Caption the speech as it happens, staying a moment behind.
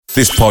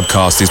This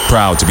podcast is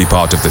proud to be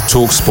part of the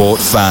TalkSport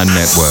Fan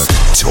Network.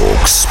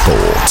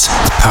 TalkSport.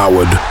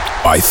 Powered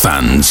by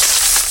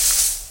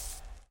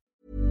fans.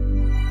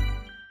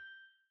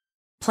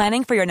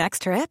 Planning for your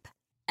next trip?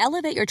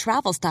 Elevate your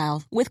travel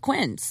style with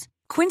Quince.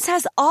 Quince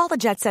has all the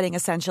jet-setting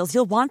essentials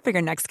you'll want for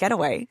your next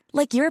getaway,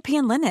 like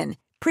European linen,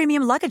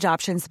 premium luggage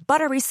options,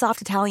 buttery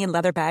soft Italian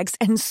leather bags,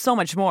 and so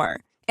much more.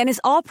 And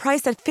is all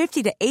priced at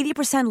 50 to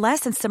 80% less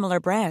than similar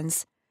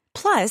brands.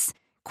 Plus,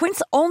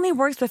 Quince only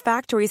works with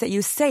factories that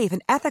use safe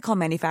and ethical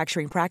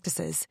manufacturing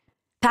practices.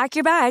 Pack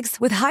your bags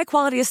with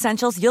high-quality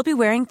essentials you'll be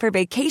wearing for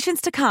vacations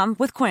to come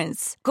with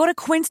Quince. Go to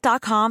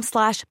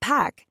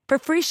quince.com/pack for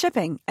free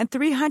shipping and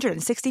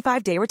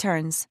 365-day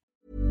returns.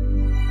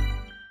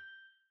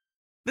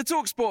 The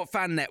TalkSport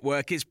Fan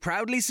Network is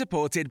proudly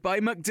supported by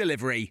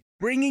McDelivery,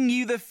 bringing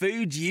you the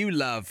food you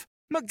love.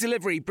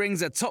 McDelivery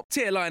brings a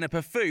top-tier lineup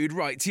of food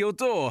right to your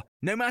door.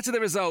 No matter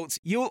the result,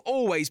 you'll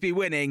always be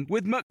winning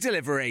with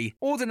McDelivery.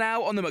 Order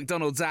now on the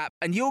McDonald's app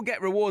and you'll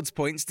get rewards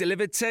points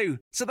delivered too.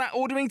 So that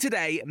ordering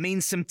today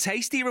means some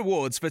tasty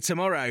rewards for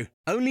tomorrow.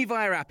 Only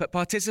via app at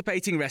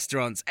participating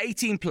restaurants.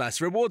 18 plus.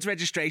 Rewards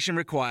registration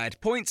required.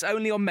 Points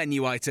only on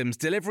menu items.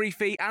 Delivery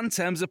fee and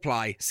terms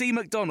apply. See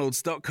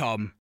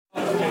mcdonalds.com.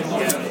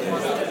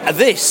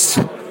 This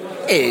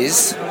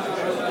is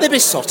the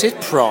Besotted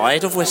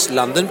Pride of West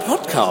London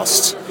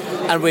podcast,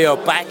 and we are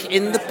back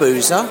in the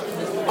Boozer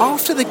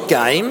after the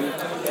game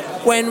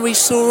when we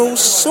saw all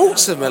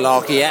sorts of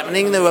malarkey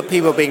happening. There were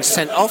people being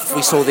sent off.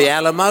 We saw the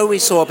Alamo. We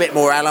saw a bit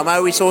more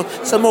Alamo. We saw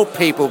some more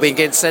people being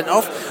getting sent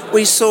off.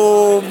 We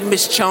saw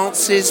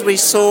mischances. We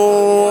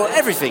saw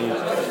everything.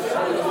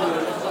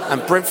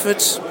 And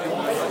Brentford,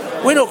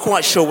 we're not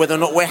quite sure whether or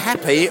not we're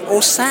happy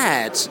or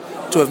sad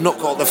to have not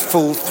got the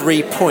full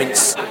 3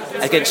 points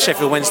against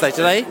Sheffield Wednesday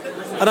today.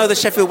 I know the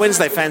Sheffield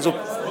Wednesday fans will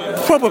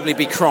probably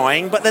be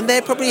crying, but then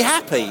they're probably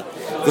happy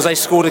because they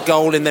scored a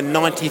goal in the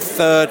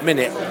 93rd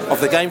minute of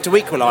the game to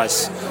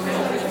equalise.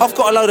 I've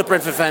got a load of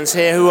Brentford fans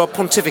here who are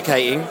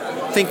pontificating,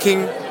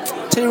 thinking,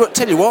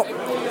 tell you what,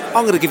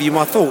 I'm going to give you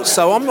my thoughts,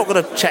 so I'm not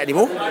going to chat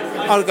anymore.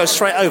 I'm going to go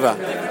straight over.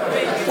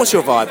 What's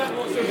your vibe?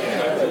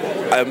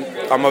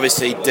 I'm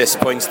obviously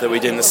disappointed that we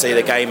didn't see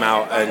the game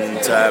out, and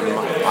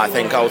I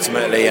think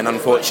ultimately and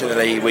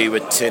unfortunately we were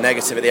too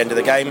negative at the end of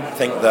the game. I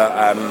think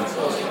that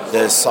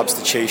the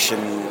substitution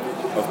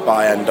of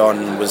Bayern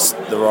Don was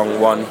the wrong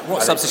one.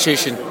 What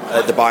substitution?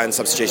 The Bayern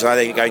substitution. I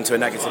think going to a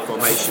negative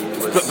formation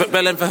was... But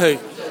Belen for who?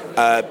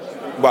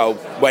 Well,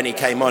 when he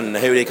came on,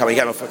 who did he come? He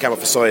came off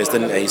for Sawyers,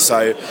 didn't he?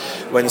 So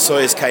when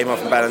Sawyers came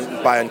off and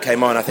Bayern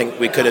came on, I think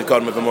we could have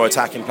gone with a more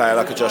attacking player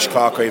like a Josh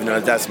Clark or even a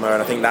Desma,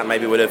 and I think that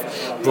maybe would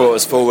have brought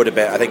us forward a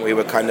bit. I think we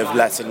were kind of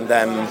letting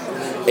them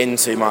in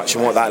too much,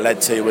 and what that led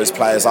to was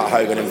players like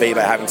Hogan and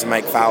Vibe having to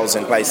make fouls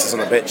in places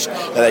on the pitch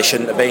that they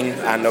shouldn't have been,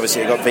 and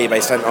obviously we got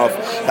Vibe sent off.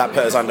 That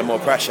put us under more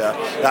pressure.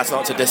 That's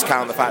not to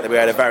discount the fact that we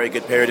had a very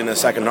good period in the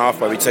second half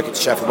where we took it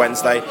to Sheffield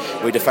Wednesday.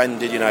 We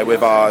defended,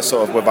 with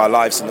our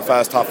lives in the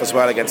first half as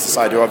well against the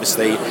side who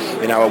obviously,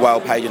 are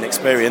well paid and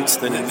experienced.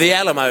 The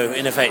Alamo,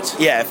 in effect.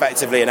 Yeah,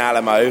 effectively an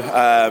Alamo.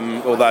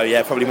 Although,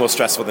 yeah, probably more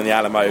stressful than the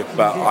Alamo.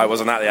 But I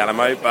wasn't at the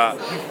Alamo, but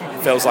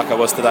feels like I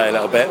was today a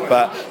little bit.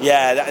 But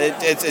yeah,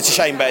 it's a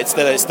shame, but it's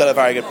still a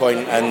very good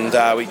point, and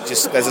we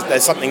just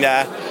there's something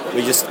there.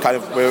 We just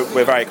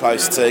we're very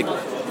close to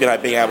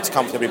being able to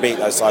comfortably beat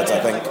those sides. I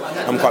think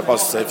I'm quite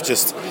positive.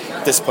 Just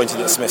disappointed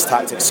that Smith's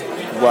tactics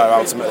were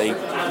ultimately,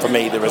 for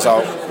me, the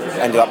result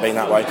ended up being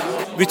that way.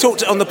 We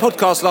talked on the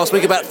podcast last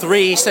week about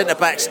 3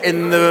 centre-backs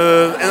on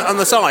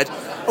the side.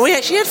 We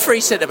actually had 3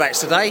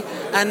 centre-backs today,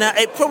 and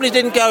it probably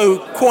didn't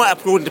go quite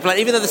according to plan,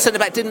 even though the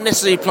centre-back didn't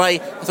necessarily play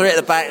 3 at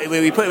the back.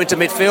 We put him into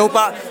midfield,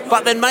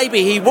 but then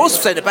maybe he was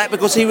centre-back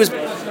because he's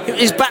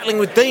battling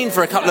with Dean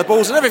for a couple of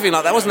balls and everything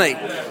like that, wasn't he?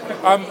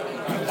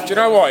 Do you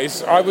know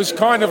what? I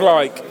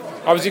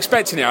was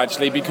expecting it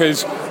actually,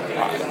 because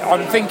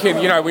I'm thinking,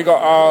 we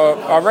got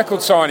our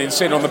record signing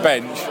sitting on the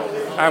bench,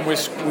 and we're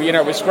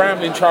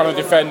scrambling trying to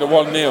defend a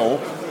 1-0,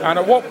 and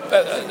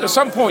at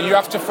some point you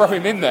have to throw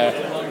him in there.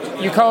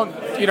 You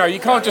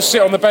can't just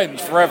sit on the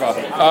bench forever.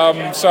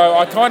 So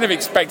I kind of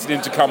expected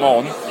him to come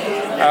on,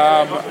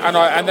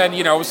 and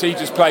then obviously he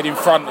just played in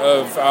front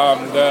of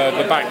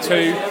the back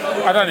two.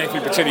 I don't know if he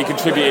particularly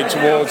contributed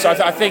towards.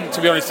 I think,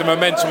 to be honest, the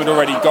momentum had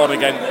already gone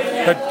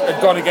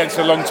against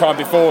a long time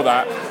before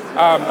that.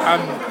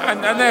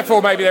 And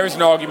therefore maybe there is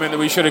an argument that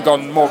we should have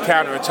gone more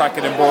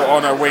counter-attacking and brought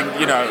on a wing,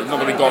 not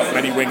really got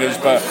many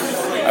wingers, but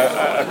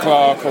a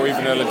Clark or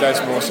even a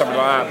Ledesma or something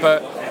like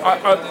that. But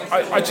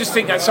I just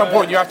think at some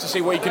point you have to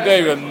see what he can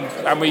do,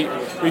 and we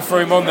threw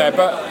him on there.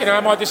 But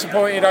am I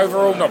disappointed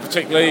overall? Not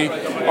particularly.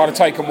 I'd have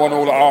taken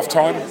 1-1 at half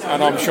time,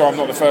 and I'm sure I'm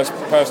not the first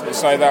person to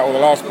say that or the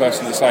last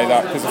person to say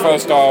that, because the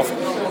first half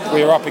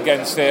we were up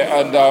against it,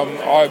 and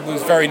I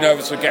was very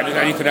nervous of getting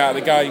anything out of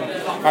the game,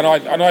 and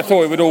I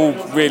thought it would all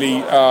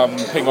really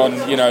ping on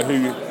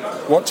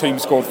what team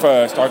scored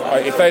first.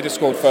 If they'd have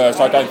scored first,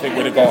 I don't think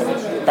we'd have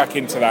got back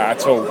into that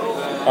at all.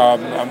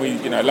 And we,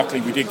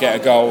 luckily we did get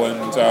a goal,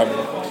 and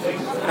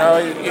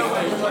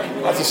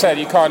as I said,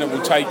 you kind of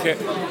will take it.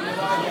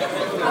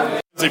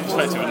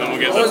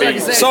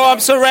 So I'm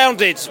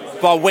surrounded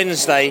by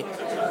Wednesday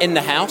in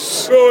the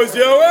house.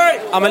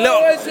 I'm a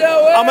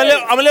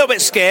little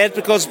bit scared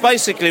because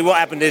basically what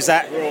happened is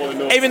that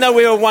even though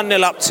we were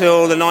 1-0 up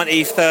till the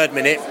 93rd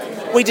minute,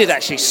 we did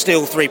actually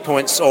steal 3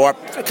 points or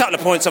a couple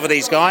of points off of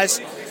these guys,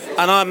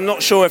 and I'm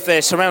not sure if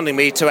they're surrounding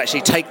me to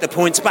actually take the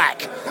points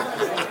back.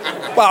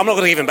 Well, I'm not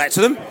going to give them back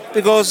to them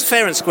because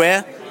fair and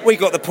square, we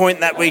got the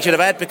point that we should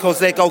have had because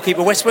their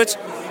goalkeeper Westwood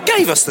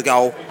gave us the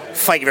goal.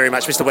 Thank you very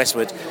much, Mr.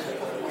 Westwood.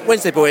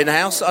 Wednesday boy in the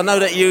house, I know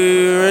that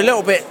you're a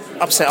little bit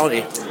upset, aren't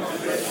you?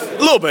 A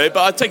little bit,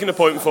 but I'd taken a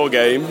point before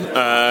game.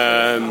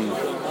 I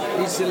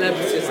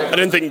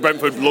didn't think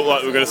Brentford looked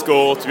like they were going to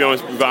score, to be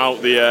honest,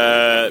 without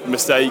the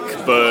mistake,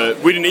 but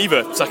we didn't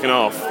either, second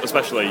half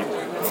especially.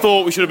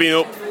 Thought we should have been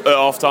up at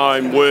half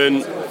time,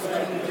 weren't,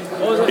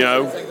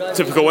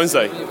 typical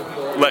Wednesday.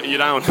 Let you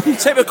down.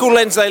 Typical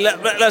Wednesday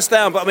let us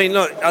down, but I mean,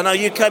 look, I know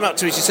you came up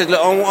to us, you said,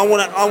 look, I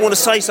want to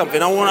say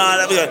something, and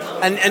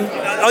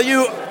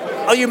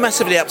are you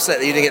massively upset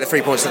that you didn't get the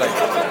 3 points today?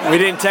 We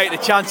didn't take the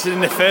chances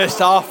in the first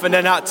half and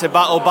then had to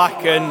battle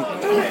back, and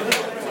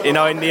in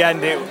the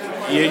end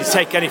you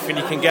take anything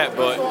you can get,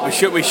 but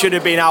we should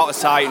have been out of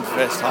sight in the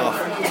first half,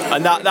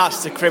 and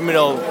that's the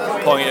criminal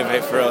point of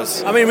it for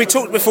us. I mean, we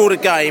talked before the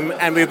game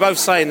and we were both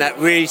saying that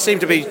we seem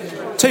to be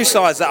two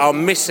sides that are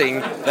missing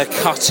the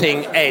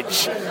cutting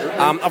edge.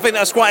 I think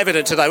that's quite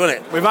evident today,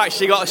 wasn't it? We've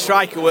actually got a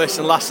striker worse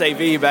than Lasse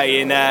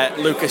Vibe in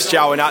Lucas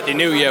João and Atdi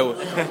Nuyo,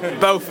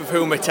 both of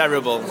whom are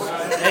terrible.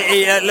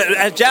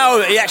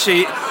 João,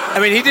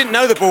 he didn't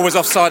know the ball was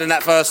offside in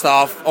that first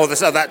half, or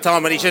that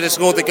time when he should have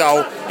scored the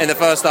goal in the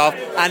first half,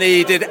 and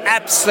he did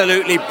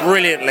absolutely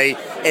brilliantly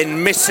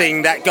in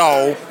missing that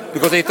goal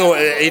because he thought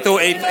he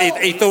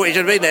should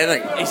have been there,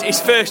 didn't he?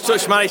 His first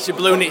touch managed to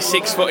balloon it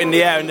 6 foot in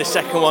the air, and the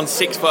second one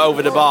 6 foot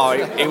over the bar.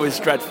 It was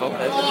dreadful.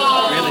 Really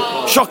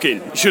cool.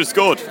 Shocking. Should have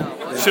scored.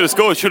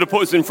 Should have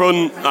put us in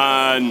front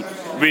and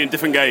been a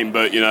different game,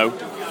 but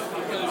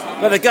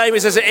But the game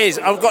is as it is.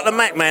 I've got the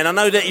Mac man. I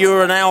know that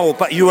you're an owl,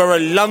 but you are a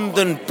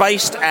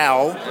London-based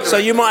owl, so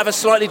you might have a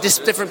slightly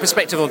different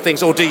perspective on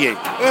things, or do you?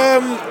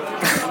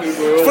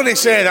 Funny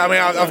saying,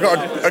 I've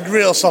got a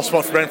real soft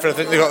spot for Brentford. I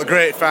think they've got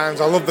great fans.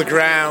 I love the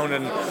ground,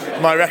 and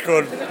my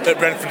record at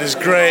Brentford is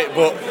great.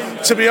 But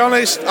to be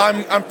honest,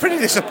 I'm pretty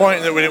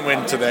disappointed that we didn't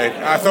win today.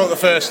 I thought the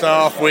first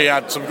half we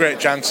had some great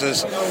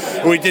chances.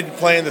 We didn't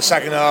play in the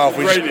second half.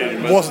 We just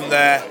wasn't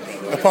there,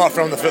 apart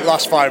from the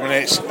last 5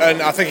 minutes.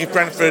 And I think if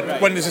Brentford,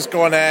 when does this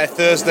go on air?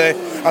 Thursday.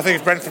 I think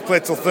if Brentford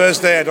played till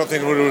Thursday, I don't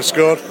think we would have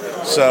scored.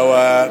 So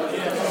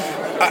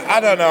I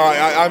don't know.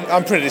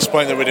 I'm pretty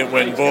disappointed that we didn't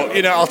win. But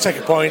I'll take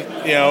a point.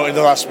 In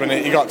the last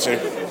minute, you got to.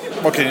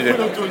 What can you do?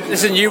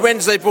 Listen, you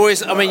Wednesday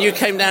boys. I mean, you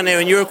came down here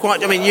and you were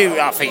quite. I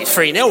think it's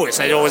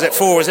 3-0. Or was it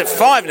 4? Or was it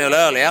 5-0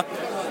 earlier?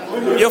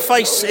 Your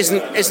face is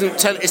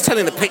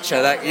telling the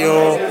picture that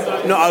you're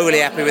not overly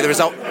happy with the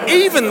result,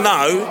 even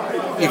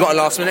though you got a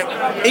last minute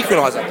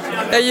equaliser.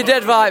 Yeah, you're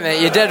dead right,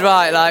 mate. You're dead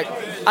right. Like,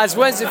 as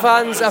Wednesday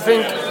fans, I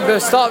think the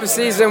start of the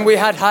season we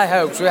had high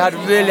hopes. We had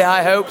really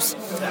high hopes,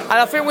 and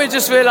I think we're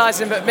just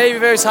realising that maybe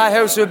those high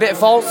hopes were a bit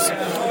false.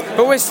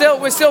 But we're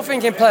still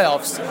thinking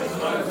playoffs.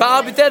 But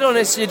I'll be dead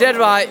honest. You're dead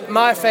right.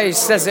 My face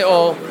says it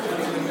all.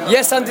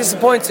 Yes, I'm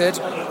disappointed.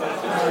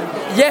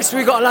 Yes,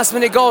 we got a last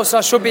minute goal, so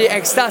I should be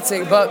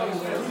ecstatic. But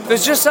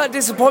there's just that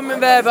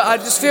disappointment there. But I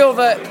just feel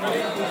that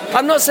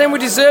I'm not saying we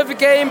deserve a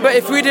game, but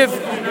if we'd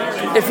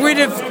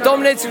have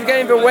dominated the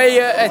game the way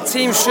a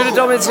team should have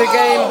dominated the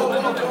game,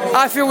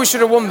 I feel we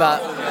should have won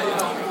that.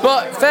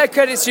 But fair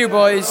credit to you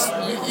boys.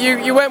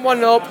 You went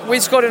 1-0, we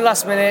scored in the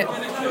last minute.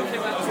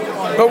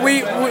 But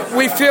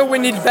we feel we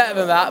need better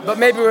than that, but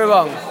maybe we're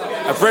wrong.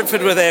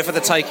 Brentford were there for the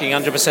taking,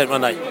 100%,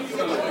 weren't they?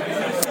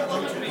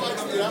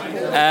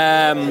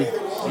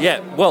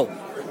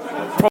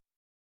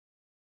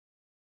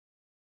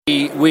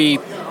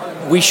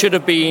 We should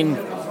have been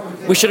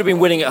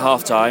winning at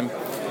half time.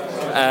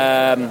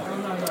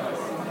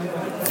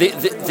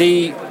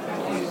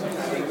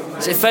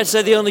 Is it fair to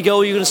say the only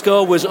goal you're going to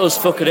score was us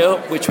fucking it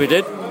up, which we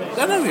did?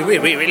 No, we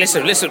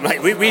listen,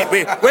 mate.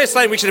 We're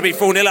saying we should have been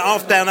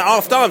 4-0 down at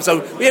half time, so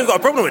we haven't got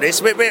a problem with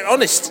this. We're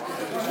honest.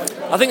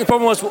 I think the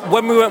problem was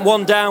when we went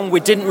 1 down,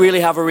 we didn't really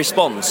have a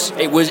response.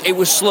 It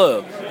was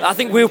slow. I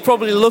think we were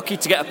probably lucky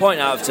to get a point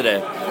out of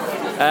today.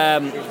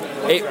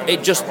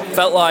 It just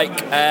felt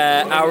like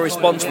our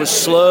response was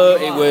slow.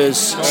 It was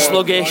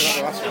sluggish.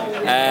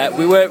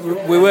 We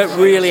weren't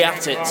really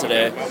at it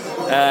today.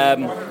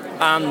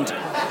 And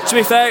to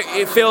be fair,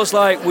 it feels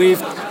like we're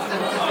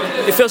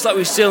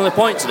stealing the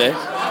point today.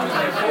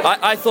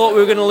 I thought we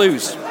were going to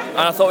lose, and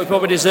I thought we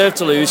probably deserved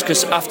to lose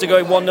because after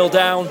going 1-0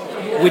 down,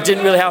 we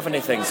didn't really have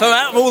anything. So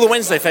out of all the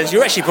Wednesday fans,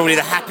 you're actually probably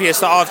the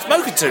happiest that I've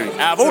spoken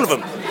to out of all of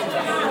them.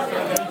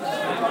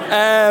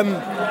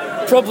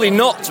 Probably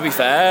not, to be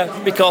fair,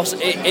 because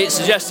it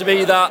suggests to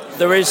me that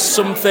there is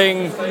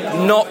something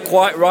not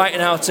quite right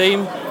in our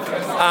team,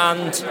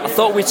 and I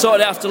thought we'd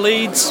sorted it after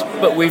Leeds,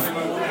 but we've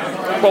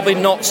probably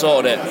not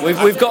sorted it.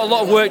 We've got a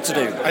lot of work to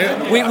do.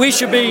 We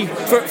should be,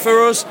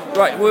 for us,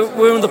 right,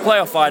 we're in the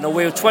playoff final,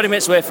 we're 20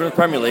 minutes away from the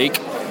Premier League.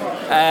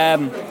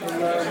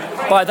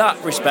 By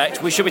that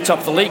respect, we should be top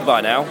of the league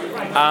by now,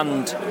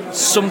 and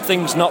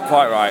something's not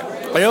quite right.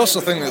 I also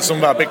think that some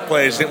of our big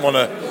players didn't want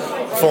to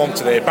perform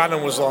today.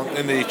 Bannon was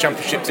in the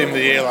Championship Team of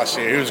the Year last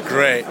year, he was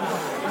great,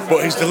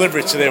 but his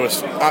delivery today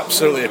was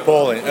absolutely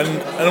appalling.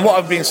 And what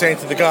I've been saying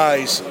to the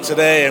guys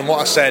today, and what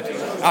I said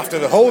after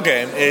the whole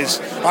game, is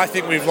I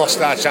think we've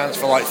lost our chance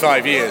for like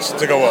 5 years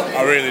to go up.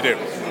 I really do.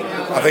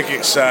 I think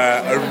it's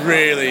a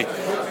really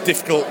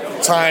difficult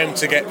time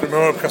to get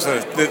promoted because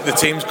of the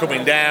team's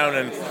coming down,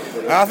 and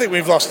I think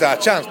we've lost our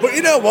chance. But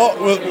you know what?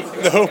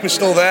 The hope is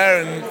still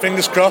there, and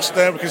fingers crossed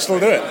we can still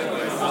do it.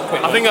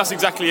 I think that's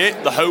exactly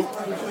it, the hope.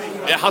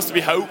 It has to be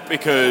hope,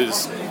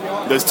 because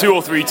there's 2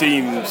 or 3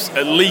 teams,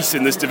 at least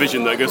in this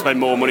division, that are going to spend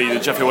more money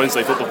than Sheffield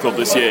Wednesday Football Club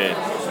this year.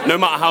 No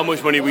matter how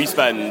much money we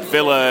spend,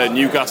 Villa,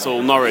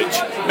 Newcastle, Norwich,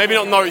 maybe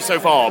not Norwich so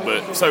far,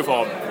 but so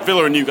far,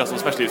 Villa and Newcastle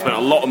especially have spent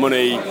a lot of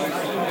money,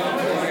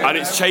 and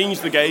it's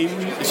changed the game.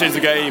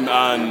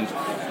 And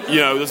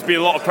there's been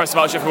a lot of press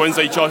about Sheffield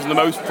Wednesday charging the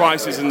most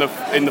prices in the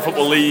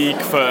Football League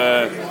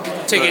for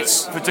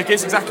tickets. For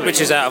tickets, exactly.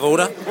 Which is out of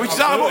order. Which is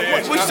out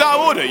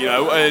of order,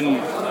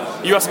 and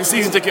you ask a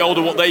season ticket holder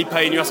what they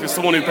pay, and you ask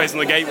someone who pays on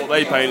the gate what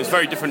they pay, and it's a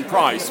very different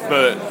price.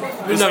 But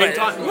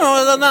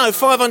no,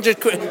 500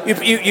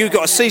 quid. You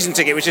got a season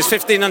ticket, which is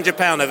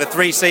 £1,500 over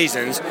 3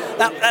 seasons.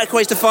 That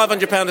equates to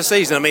 £500 a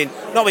season. I mean,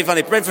 not be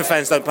funny, Brentford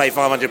fans don't pay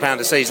 £500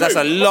 a season. True.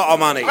 That's a lot of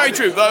money. Very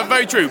true. But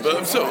I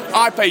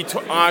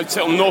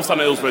sit on the north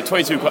stand of Hillsborough,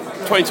 22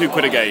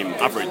 quid a game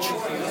average.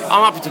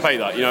 I'm happy to pay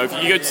that.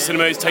 If you go to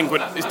cinema, it's 10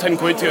 quid. It's 10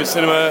 quid to go to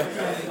cinema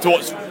to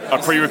watch a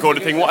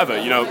pre-recorded thing, whatever.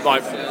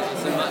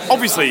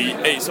 Obviously,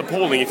 it's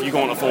appalling if you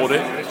can't afford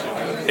it.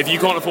 If you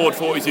can't afford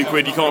 42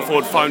 quid, you can't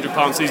afford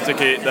 £500 season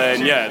ticket,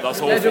 then yeah, that's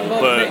awful.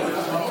 But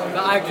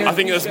I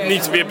think there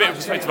needs to be a bit of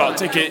perspective about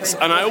tickets,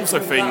 and I also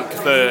think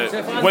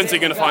that Wednesday are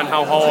going to find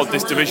how hard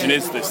this division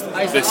is this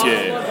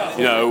year.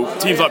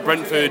 Teams like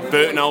Brentford,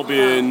 Burton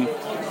Albion,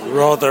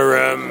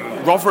 Rotherham.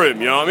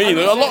 You know what I mean?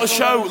 A lot of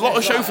show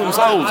for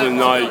themselves, and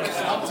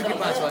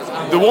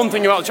the one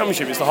thing about the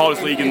Championship, it's the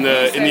hardest league in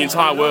the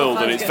entire world,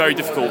 and it's very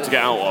difficult to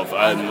get out of.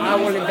 And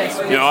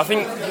I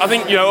think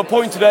a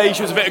point today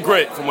shows a bit of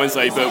grit from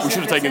Wednesday, but we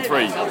should have taken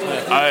 3.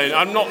 And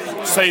I'm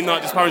not saying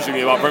that disparagingly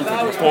about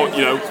Brentford.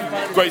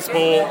 Great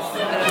sport,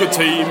 good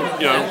team.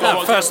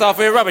 First half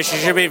we were rubbish. You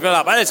should be built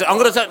up. I'm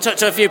going to talk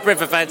to a few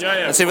Brentford fans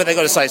and see what they've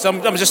got to say. So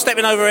I'm just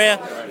stepping over here,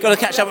 got to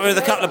catch up with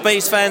a couple of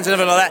Bees fans and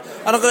everything like that.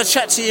 And I'm going to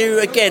chat to you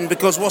again,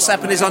 because what's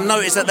happened is I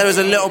noticed that there was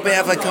a little bit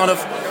of a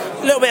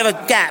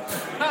gap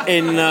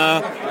in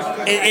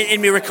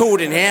me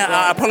recording here.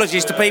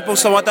 Apologies to people,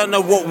 so I don't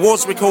know what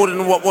was recorded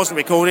and what wasn't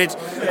recorded.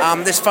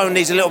 This phone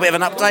needs a little bit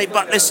of an update,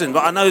 but listen.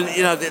 But I know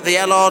the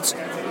Ellards.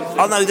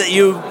 I know that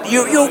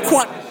you're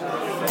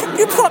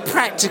quite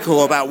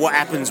practical about what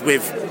happens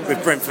with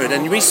Brentford,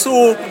 and we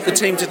saw the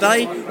team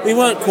today. We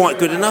weren't quite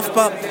good enough,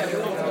 but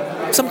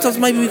sometimes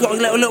maybe we've got a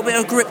little bit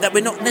of grip that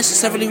we're not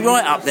necessarily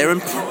right up there, and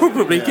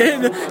probably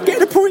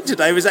getting a point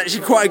today was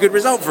actually quite a good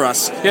result for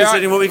us,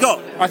 considering what we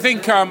got. I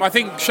think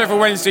Sheffield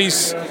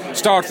Wednesday's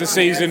start of the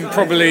season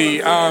probably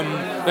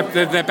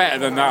they're better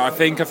than that. I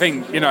think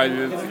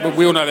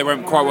we all know they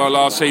went quite well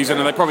last season,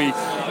 and they're probably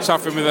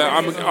suffering with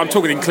I'm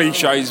talking in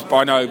cliches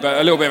by now, but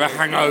a little bit of a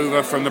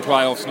hangover from the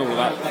playoffs and all of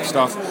that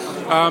stuff.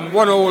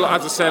 1-1,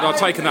 as I said, I've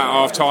taken that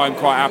half time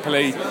quite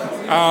happily.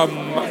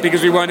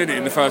 Because we weren't in it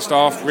in the first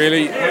half,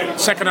 really.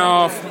 Second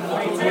half,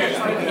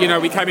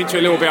 we came into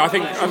a little bit. I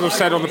think, as I've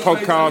said on the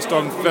podcast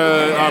on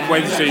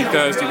Wednesday,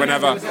 Thursday,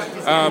 whenever,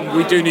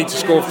 we do need to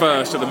score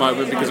first at the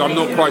moment, because I'm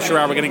not quite sure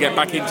how we're going to get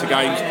back into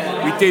games.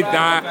 We did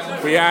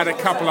that. We had a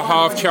couple of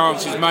half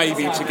chances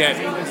maybe to get,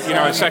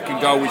 a second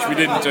goal, which we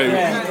didn't do,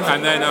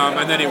 and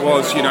then it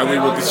was, we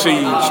were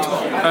besieged,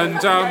 and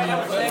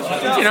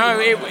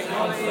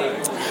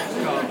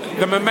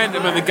the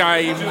momentum of the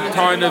game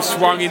kind of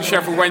swung in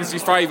Sheffield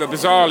Wednesday's favour,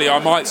 bizarrely, I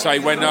might say,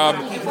 when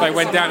they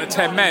went down to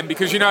 10 men,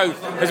 because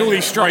there's all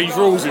these strange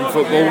rules in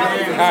football,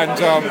 and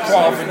quite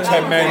often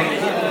 10 men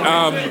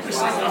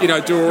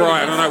do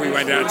alright, and I know we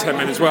went down to 10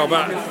 men as well,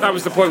 but that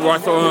was the point where I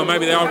thought,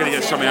 maybe they are going to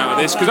get something out of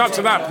this, because up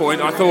to that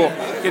point I thought,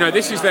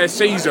 this is their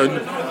season,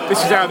 this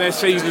is how their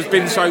season has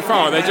been so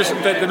far,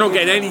 they're not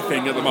getting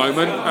anything at the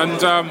moment,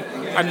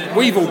 and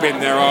we've all been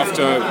there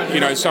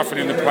after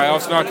suffering in the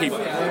playoffs, and I keep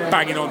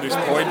banging on this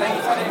point,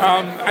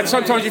 and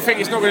sometimes you think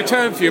it's not going to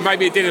turn for you.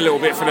 Maybe it did a little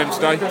bit for them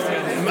today.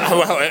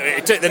 Well,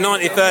 it took the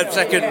 93rd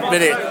second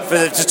minute for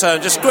them to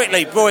turn. Just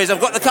quickly, boys,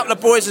 I've got a couple of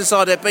boys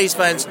inside there, Beast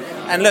fans,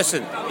 and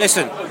listen,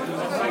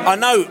 I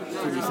know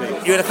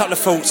you had a couple of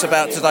thoughts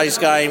about today's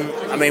game.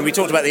 I mean, we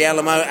talked about the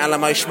Alamo,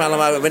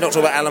 Schmalamo, and we're not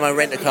talking about Alamo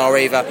Rent-A-Car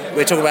either.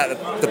 We're talking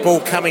about the ball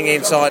coming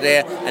inside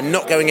here and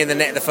not going in the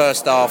net in the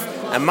first half.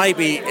 And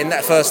maybe in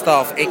that first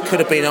half, it could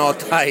have been our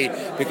day,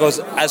 because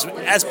as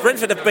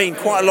Brentford have been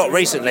quite a lot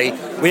recently,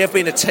 we have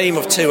been a team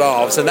of 2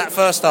 halves, and that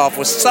first half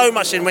was so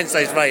much in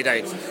Wednesday's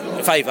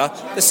favour.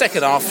 The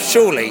second half,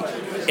 surely,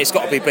 it's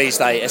got to be B's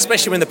day,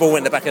 especially when the ball went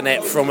in the back of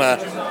net from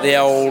the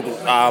old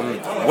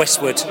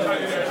Westwood.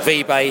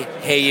 V-Bay,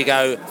 here you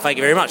go. Thank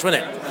you very much,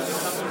 wasn't it?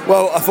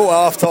 Well, I thought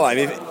at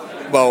half-time,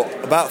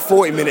 about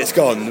 40 minutes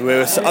gone, we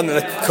were under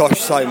the cosh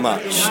so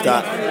much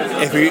that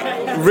if we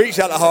reached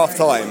out at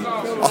half-time,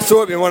 I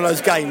thought it'd be one of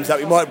those games that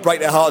we might break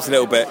their hearts a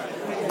little bit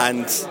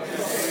and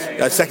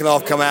second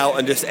half come out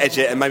and just edge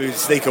it and maybe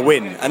sneak a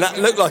win. And that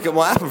looked like it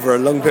might happen for a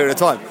long period of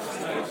time.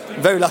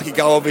 Very lucky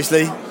goal,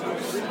 obviously.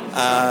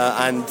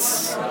 And,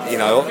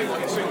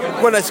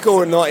 when they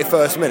score in the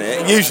 91st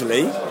minute,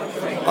 usually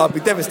I'd be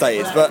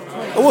devastated. But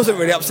I wasn't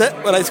really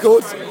upset when they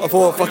scored. I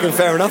thought, fucking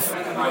fair enough.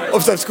 Obviously,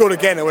 if they scored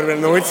again, I would have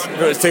been annoyed. It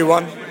was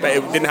 2-1, but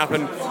it didn't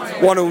happen.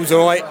 1-0 was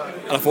all right.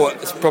 And I thought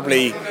it's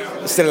probably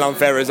still an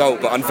unfair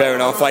result, but unfair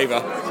in our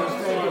favour.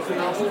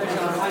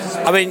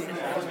 I mean,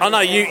 I know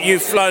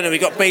you've flown, and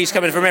we've got bees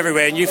coming from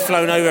everywhere, and you've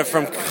flown over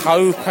from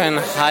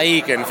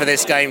Copenhagen for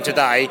this game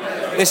today.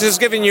 This has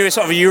given you a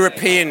sort of a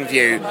European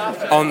view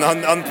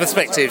on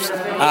perspectives,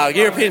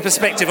 European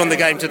perspective on the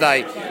game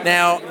today.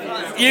 Now,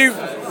 you,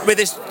 with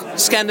this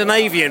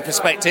Scandinavian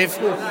perspective,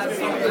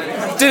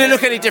 did it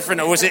look any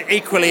different, or was it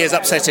equally as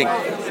upsetting?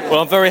 Well,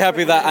 I'm very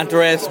happy that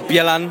Andreas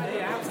Bjelland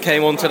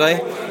came on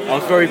today. I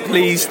was very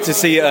pleased to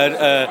see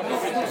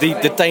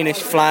the Danish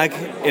flag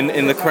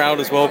in the crowd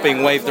as well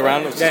being waved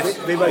around. It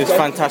was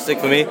fantastic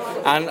for me.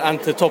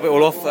 And to top it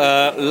all off,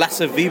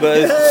 Lasse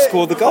Vibe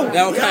scored the goal.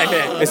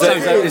 Okay.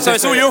 So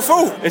it's all your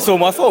fault? It's all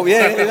my fault,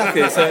 yeah,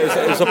 exactly.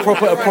 It's a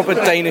proper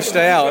Danish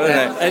day out,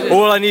 isn't it?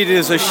 All I needed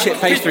is a shit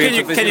pastry.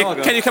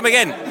 Can you come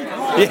again?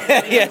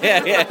 Yeah.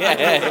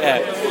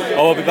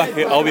 I'll be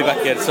back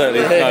again,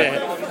 certainly.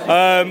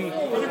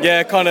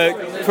 No. Kind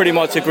of pretty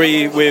much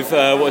agree with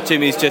what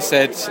Jimmy's just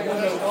said.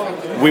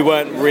 We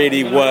weren't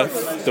really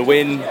worth the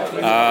win.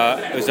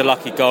 It was a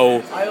lucky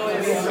goal.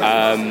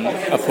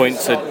 A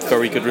point's a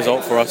very good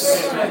result for us.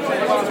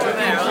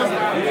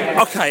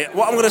 Okay,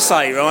 what I'm going to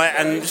say, right,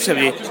 and just tell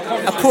you,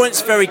 a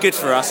point's very good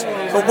for us,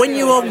 but when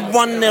you are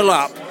 1-0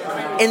 up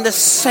in the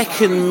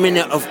second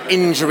minute of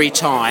injury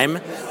time,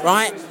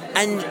 right,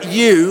 and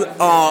you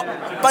are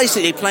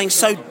basically playing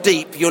so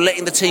deep, you're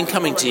letting the team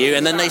coming to you,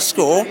 and then they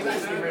score,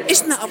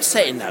 isn't that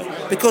upsetting, though?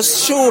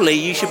 Because surely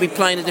you should be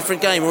playing a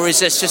different game, or is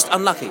this just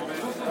unlucky?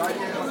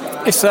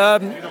 It's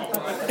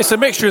a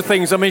mixture of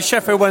things. I mean,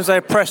 Sheffield Wednesday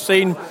are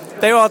pressing.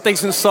 They are a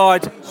decent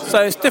side,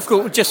 so it's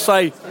difficult to just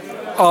say,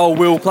 "Oh,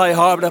 we'll play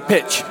high up the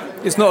pitch."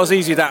 It's not as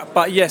easy that.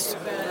 But yes,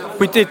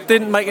 we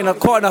didn't make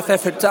quite enough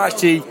effort to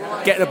actually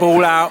get the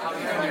ball out,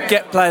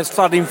 get players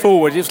flooding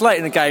forward. It was late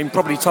in the game,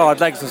 probably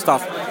tired legs and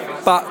stuff.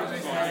 But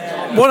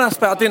one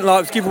aspect I didn't like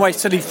was giving away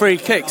silly free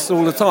kicks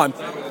all the time.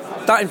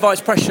 That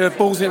invites pressure,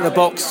 balls into the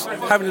box,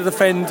 having to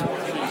defend.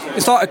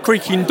 It's like a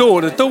creaking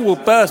door. The door will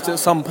burst at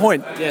some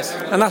point. Yes.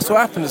 And that's what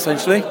happened,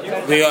 essentially.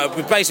 We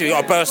basically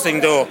got a bursting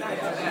door.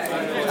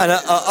 And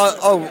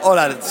I'll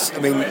add, I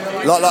mean,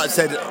 like I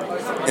said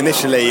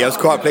initially, I was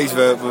quite pleased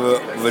with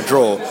a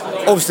draw.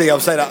 Obviously, I'll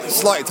say that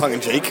slightly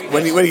tongue-in-cheek.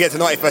 When you get to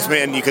 91st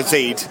minute and you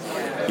concede,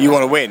 you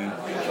want to win.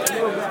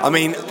 I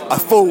mean, I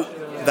thought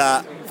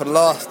that for the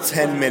last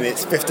 10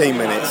 minutes, 15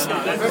 minutes,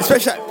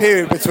 especially that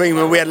period between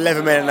when we had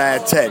 11 men and they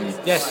had 10,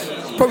 yes,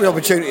 probably an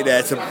opportunity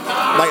there to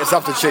make a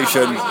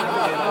substitution,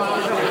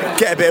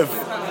 get a bit of,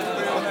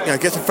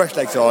 get some fresh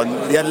legs on.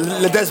 You had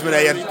Ledesma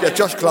there, you had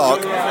Josh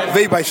Clark,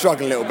 Vibe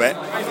struggling a little bit.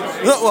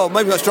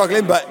 Maybe not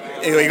struggling, but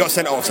he got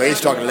sent off, so he's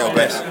struggling a little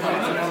bit.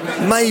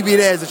 Maybe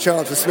there's a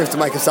chance for Smith to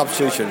make a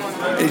substitution.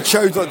 He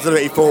chose not to do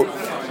it. He thought,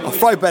 I'll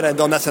throw Bedend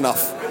on, that's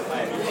enough.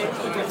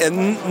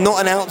 And not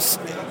announced.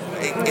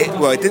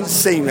 It didn't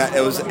seem that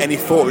there was any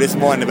thought in his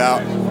mind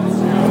about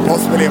the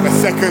possibility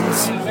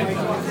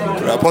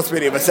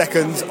of a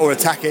second or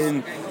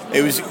attacking.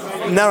 It was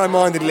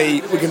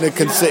narrow-mindedly, we're going to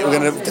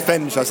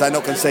defend, shall I say,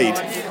 not concede.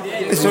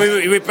 So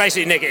we were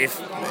basically negative.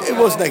 It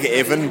was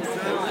negative, and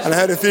I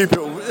heard a few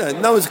people.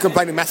 No one's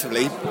complaining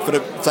massively for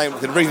the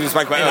reason we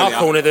spoke about earlier. In our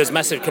corner, there's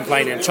massive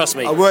complaining. Trust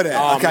me. I were there.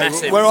 Okay,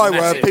 massive, where I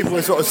massive. were, people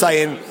were sort of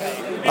saying,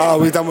 "Oh,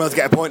 we've done well to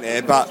get a point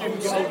here," but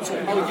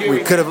we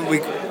could have.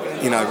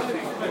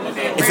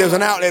 If there was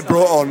an outlet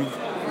brought on,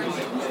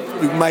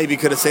 we maybe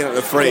could have seen it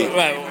at 3.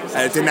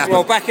 And it didn't happen.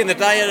 Well, back in the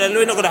day,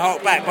 we're not going to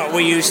hark back, but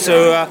we used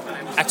to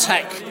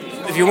attack.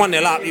 If you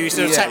 1-0 up, you used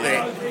to attack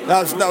it.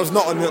 That was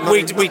not.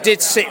 We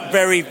did sit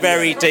very,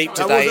 very deep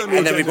today,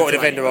 and then we brought a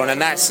defender on,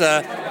 and that's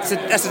a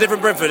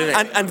different Brentford,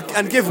 isn't it?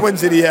 And give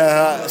Wednesday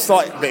the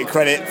slight bit of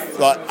credit,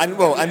 and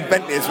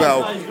Bentley as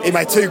well. He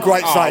made 2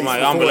 great saves.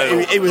 Mate,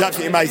 unbelievable. He was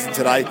absolutely amazing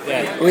today.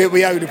 Yeah.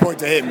 We owed a point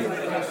to him.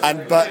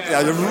 But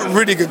a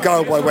really good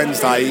goal by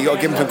Wednesday. You got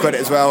to give him some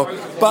credit as well.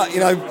 But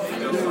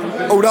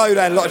although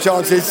they had a lot of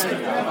chances,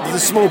 there's a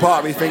small part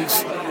of me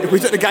thinks if we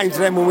took the game to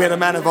them when we had a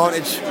man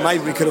advantage,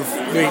 maybe we could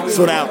have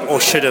sorted out. Or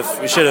should have.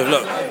 We should have.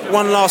 Look,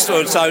 one last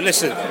word. So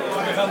listen,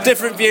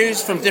 different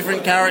views from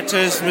different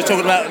characters. We're talking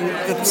about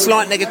the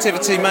slight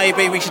negativity.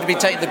 Maybe we should be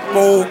taking the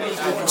ball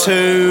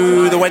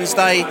to the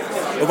Wednesday.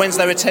 The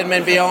Wednesday were 10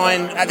 men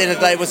behind. At the end of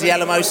the day, it was the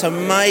Alamo. So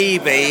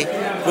maybe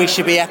we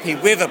should be happy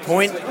with a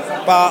point.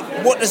 But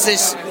what does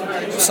this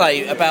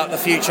say about the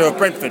future of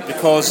Brentford?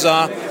 Because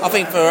I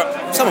think for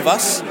some of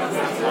us,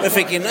 we're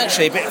thinking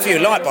actually a few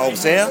light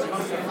bulbs here.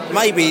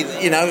 Maybe,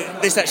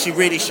 this actually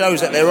really shows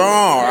that there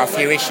are a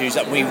few issues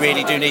that we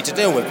really do need to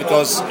deal with,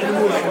 because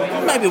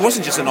maybe it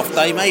wasn't just an off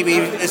day, maybe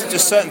it's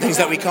just certain things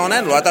that we can't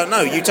handle. I don't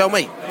know, you tell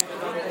me.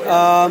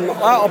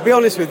 I'll be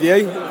honest with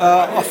you,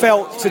 I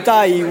felt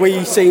today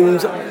we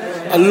seemed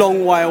a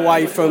long way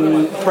away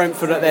from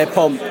Brentford at their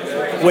pomp.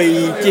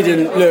 We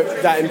didn't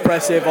look that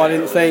impressive, I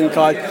didn't think.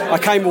 I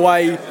came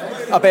away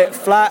a bit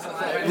flat,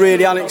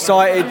 really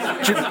unexcited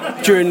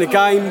during the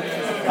game.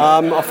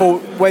 I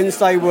thought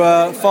Wednesday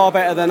were far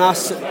better than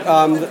us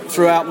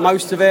throughout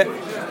most of it.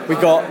 We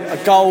got a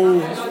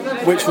goal,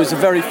 which was a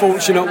very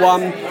fortunate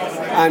one,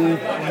 and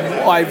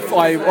I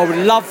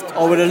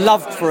would have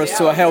loved for us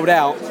to have held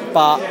out,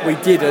 but we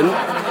didn't.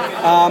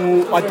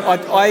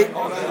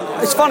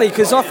 It's funny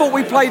because I thought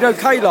we played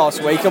okay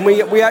last week, and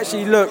we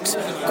actually looked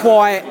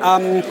quite.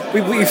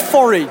 We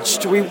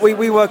foraged. We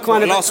were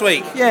kind of last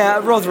week. Yeah,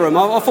 at Rotherham.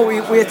 I thought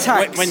we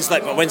attacked. Wednesday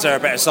are a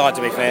better side,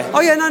 to be fair.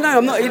 Oh yeah, no,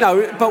 I'm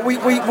not. But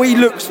we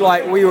looked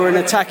like we were an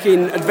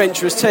attacking,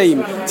 adventurous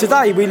team.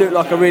 Today we looked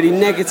like a really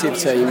negative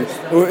team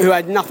who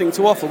had nothing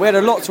to offer. We had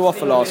a lot to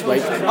offer last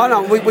week. I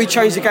know we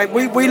changed the game.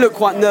 We looked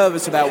quite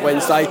nervous about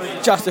Wednesday,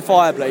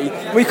 justifiably.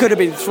 We could have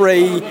been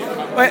 3.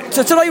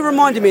 So today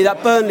reminded me of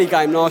that Burnley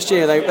game last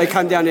year. They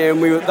came down here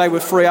and they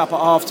were 3 up at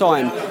half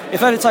time.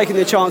 If they'd have taken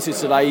their chances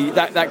today,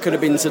 that could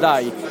have been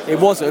today. It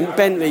wasn't.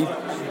 Bentley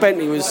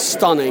was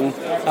stunning.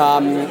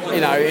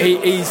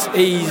 He's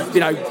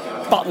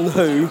Button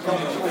who.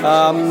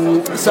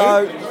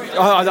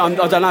 I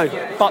don't know.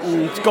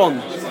 Button's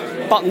gone.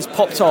 Button's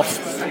popped off.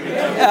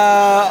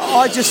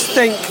 I just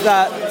think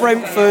that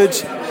Brentford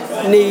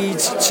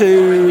needs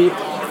to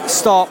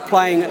start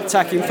playing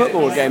attacking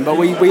football again, but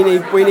we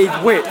need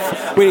width.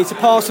 We need to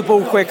pass the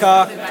ball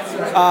quicker.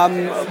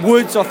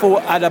 Woods, I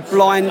thought, had a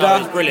blinder.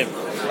 That was brilliant.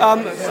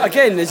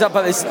 Again, there's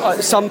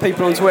some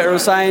people on Twitter are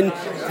saying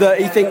that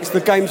he thinks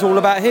the game's all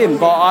about him,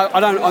 but I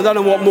don't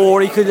know what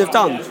more he could have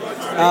done.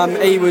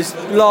 He was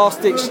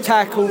last-ditch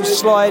tackles,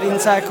 sliding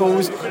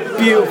tackles,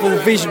 beautiful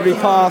visionary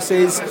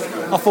passes.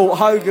 I thought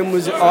Hogan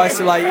was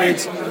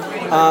isolated.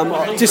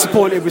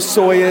 Disappointed with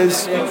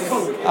Sawyers.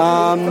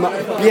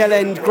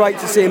 Bjelland, great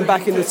to see him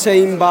back in the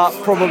team, but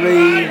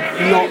probably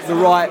not the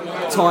right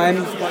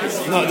time.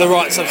 Not the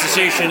right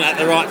substitution at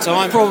the right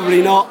time.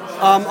 Probably not.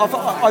 I'm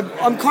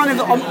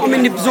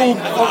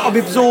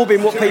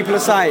absorbing what people are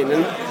saying,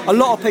 and a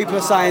lot of people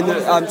are saying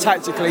that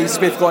tactically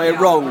Smith got it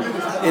wrong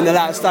in the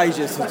latter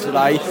stages of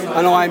today,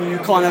 and I'm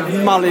kind of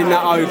mulling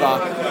that over.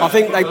 I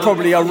think they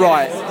probably are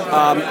right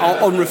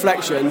on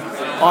reflection.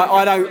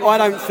 I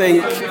don't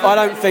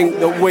think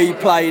that we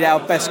played our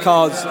best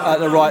cards at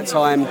the right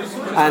time,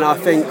 and I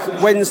think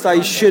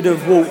Wednesday should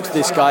have walked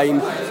this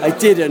game. They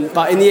didn't,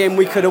 but in the end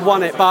we could have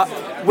won it. But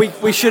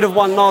we should have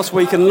won last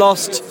week and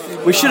lost.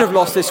 We should have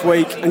lost this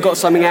week and got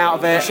something out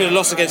of it. Should have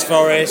lost against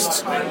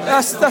Forest.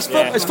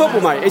 It's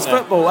football, mate. It's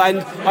football,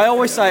 and I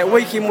always say it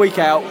week in, week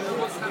out.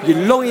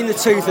 You're long in the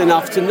tooth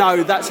enough to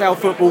know that's how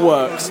football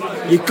works.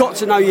 You've got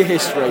to know your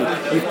history.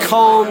 You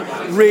can't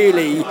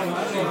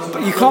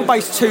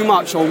base too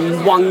much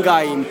on one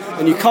game,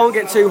 and you can't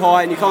get too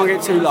high and you can't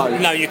get too low.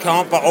 No, you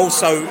can't. But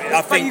also,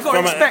 I think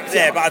but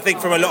I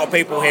think from a lot of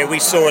people here, we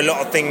saw a lot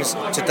of things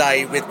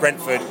today with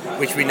Brentford,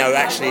 which we know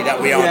actually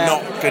that we are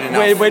not good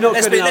enough. We're not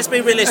good enough. Let's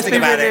be realistic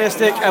about it.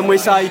 And we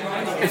say,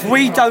 if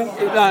we don't,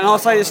 and I'll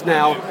say this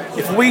now,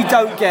 if we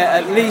don't get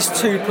at least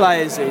 2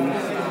 players in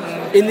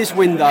this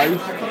window.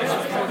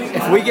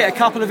 If we get a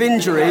couple of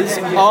injuries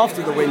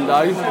after the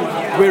window,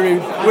 we're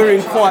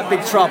in quite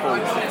big trouble,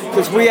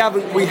 because we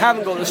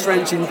haven't got the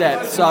strength in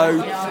depth.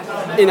 So,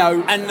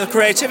 and the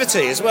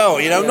creativity as well.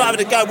 Not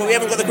having to go, but we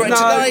haven't got the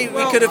creativity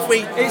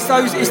today. It's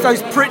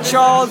those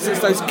Pritchards,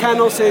 it's those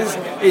Canoses,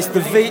 it's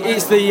the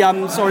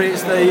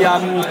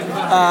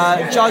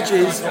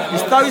Judges.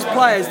 It's those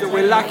players that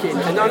we're lacking,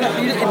 and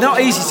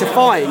not easy to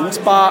find.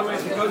 But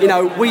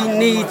we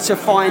need to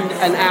find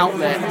an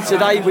outlet.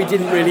 Today we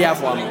didn't really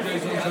have one.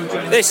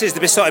 This is the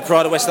Besotted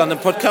Pride of West London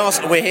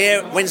podcast. We're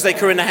here, Wednesday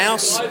crew in the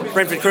house,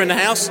 Brentford crew in the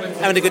house,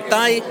 having a good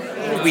day.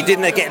 We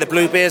didn't get the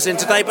blue beers in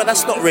today, but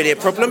that's not really a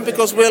problem,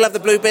 because we'll have the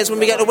blue beers when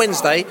we get to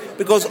Wednesday,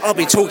 because I'll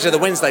be talking to the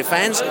Wednesday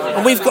fans,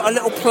 and we've got a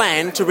little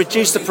plan to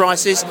reduce the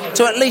prices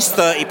to at least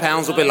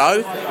 £30 or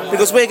below,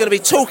 because we're going to be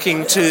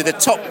talking to the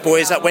top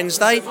boys at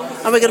Wednesday,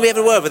 and we're going to be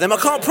having a word with them. I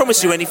can't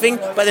promise you anything,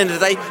 but at the end of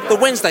the day, the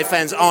Wednesday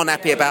fans aren't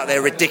happy about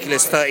their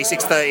ridiculous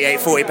 £36, £38,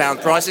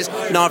 £40 prices.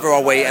 Neither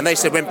are we. And they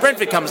said, when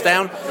Brentford comes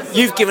down,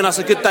 you've given us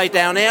a good day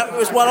down here. It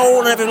was 1-1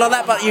 and everything like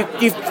that, but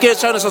you've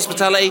shown us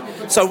hospitality,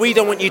 so we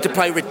don't want you to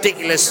pay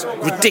ridiculous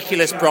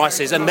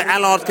prices. And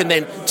Allard can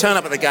then turn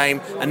up at the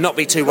game and not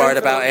be too worried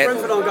about it.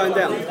 Brentford aren't going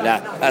down.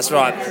 Yeah, that's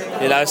right.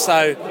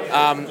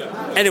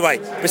 Anyway,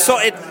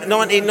 Besotted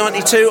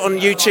 1992 on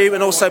YouTube,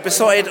 and also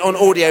Besotted on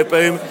Audio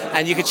Boom,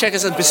 and you can check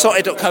us on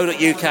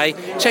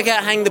besotted.co.uk. Check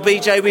out Hang the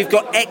BJ. We've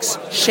got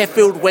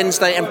ex-Sheffield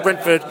Wednesday and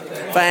Brentford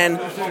fan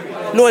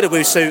Lloyd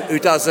Owusu, who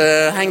does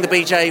Hang the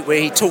BJ,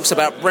 where he talks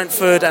about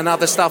Brentford and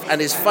other stuff,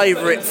 and his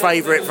favourite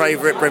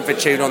Brentford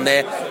tune on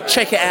there.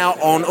 Check it out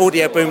on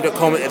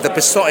audioboom.com, the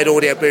Besotted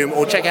Audio Boom,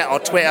 or check out our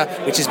Twitter,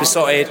 which is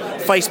Besotted,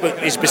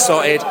 Facebook is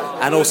Besotted,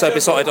 and also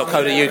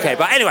besotted.co.uk.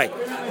 But anyway,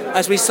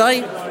 as we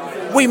say,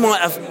 we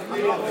might have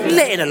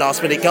let in a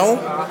last minute goal,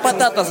 but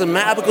that doesn't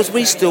matter because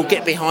we still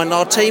get behind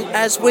our team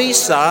as we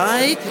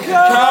say,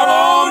 come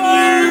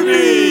on,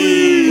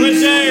 Uni!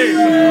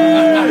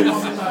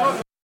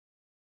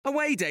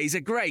 Away days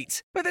are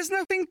great, but there's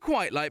nothing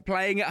quite like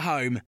playing at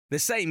home. The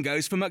same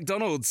goes for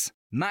McDonald's.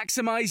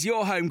 Maximise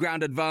your home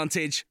ground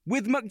advantage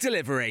with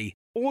McDelivery.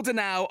 Order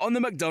now on the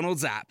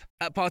McDonald's app.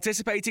 At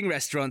participating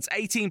restaurants,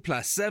 18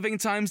 plus, serving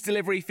times,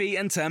 delivery fee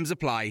and terms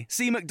apply.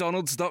 See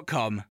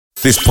mcdonalds.com.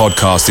 This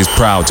podcast is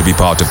proud to be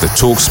part of the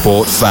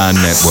TalkSport Fan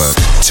Network.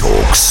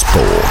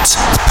 TalkSport.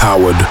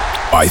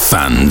 Powered by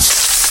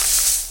fans.